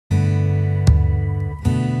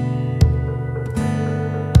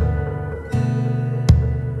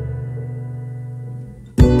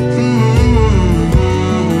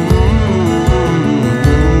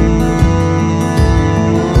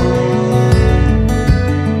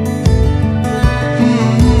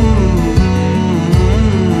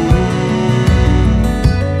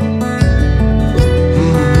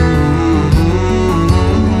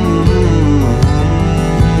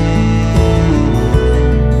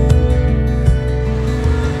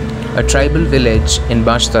a tribal village in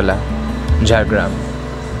Banstala, Jhargram,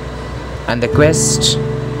 and the quest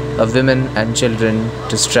of women and children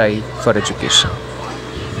to strive for education.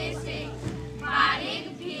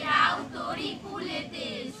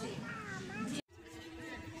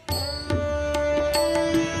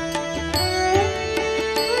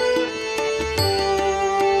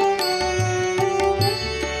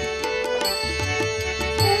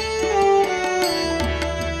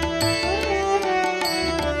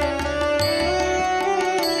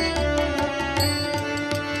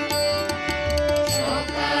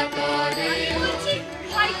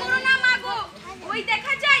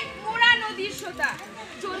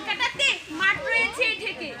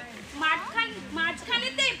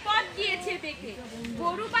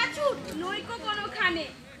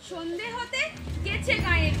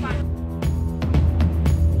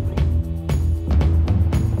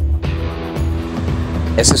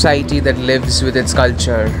 A society that lives with its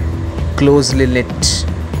culture, closely knit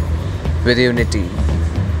with unity,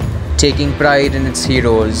 taking pride in its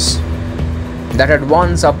heroes, that had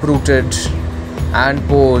once uprooted and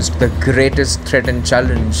posed the greatest threat and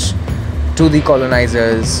challenge to the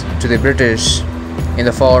colonizers, to the British, in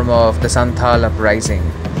the form of the Santhal uprising.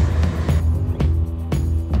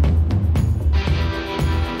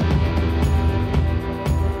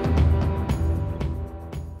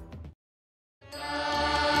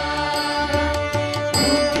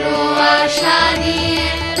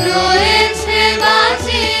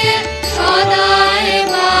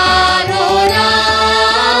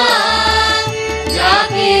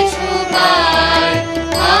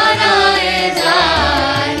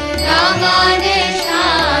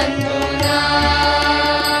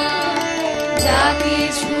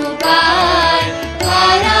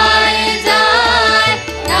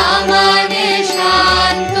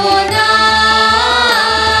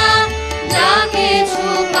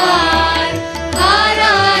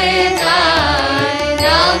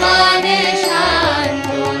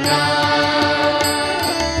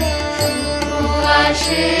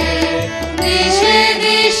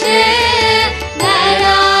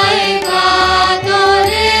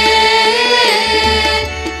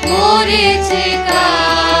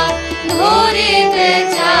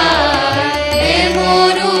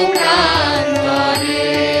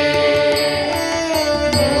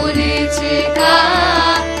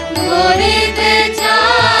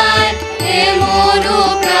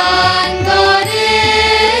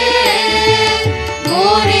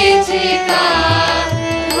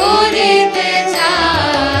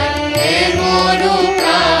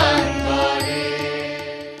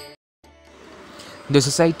 The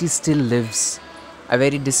society still lives a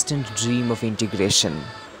very distant dream of integration.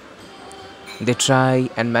 They try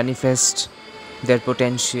and manifest their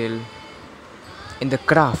potential in the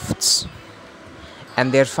crafts,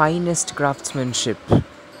 and their finest craftsmanship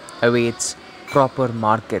awaits proper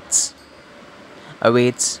markets,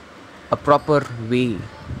 awaits a proper way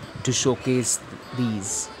to showcase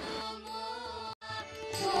these.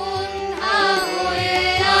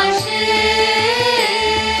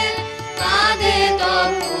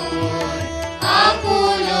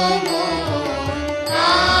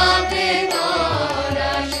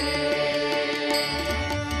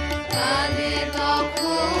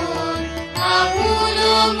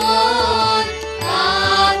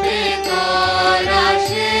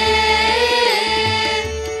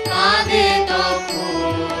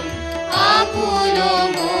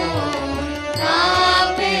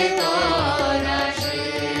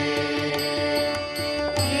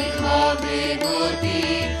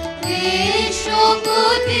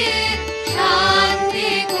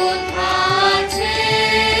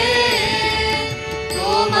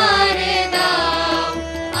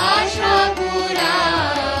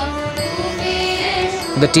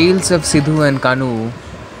 The tales of Sidhu and Kanu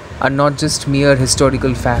are not just mere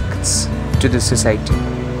historical facts to this society.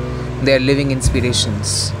 They are living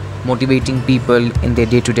inspirations, motivating people in their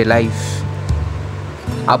day-to-day life,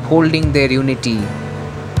 upholding their unity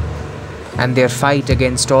and their fight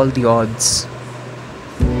against all the odds.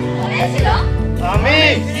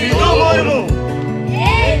 Amin.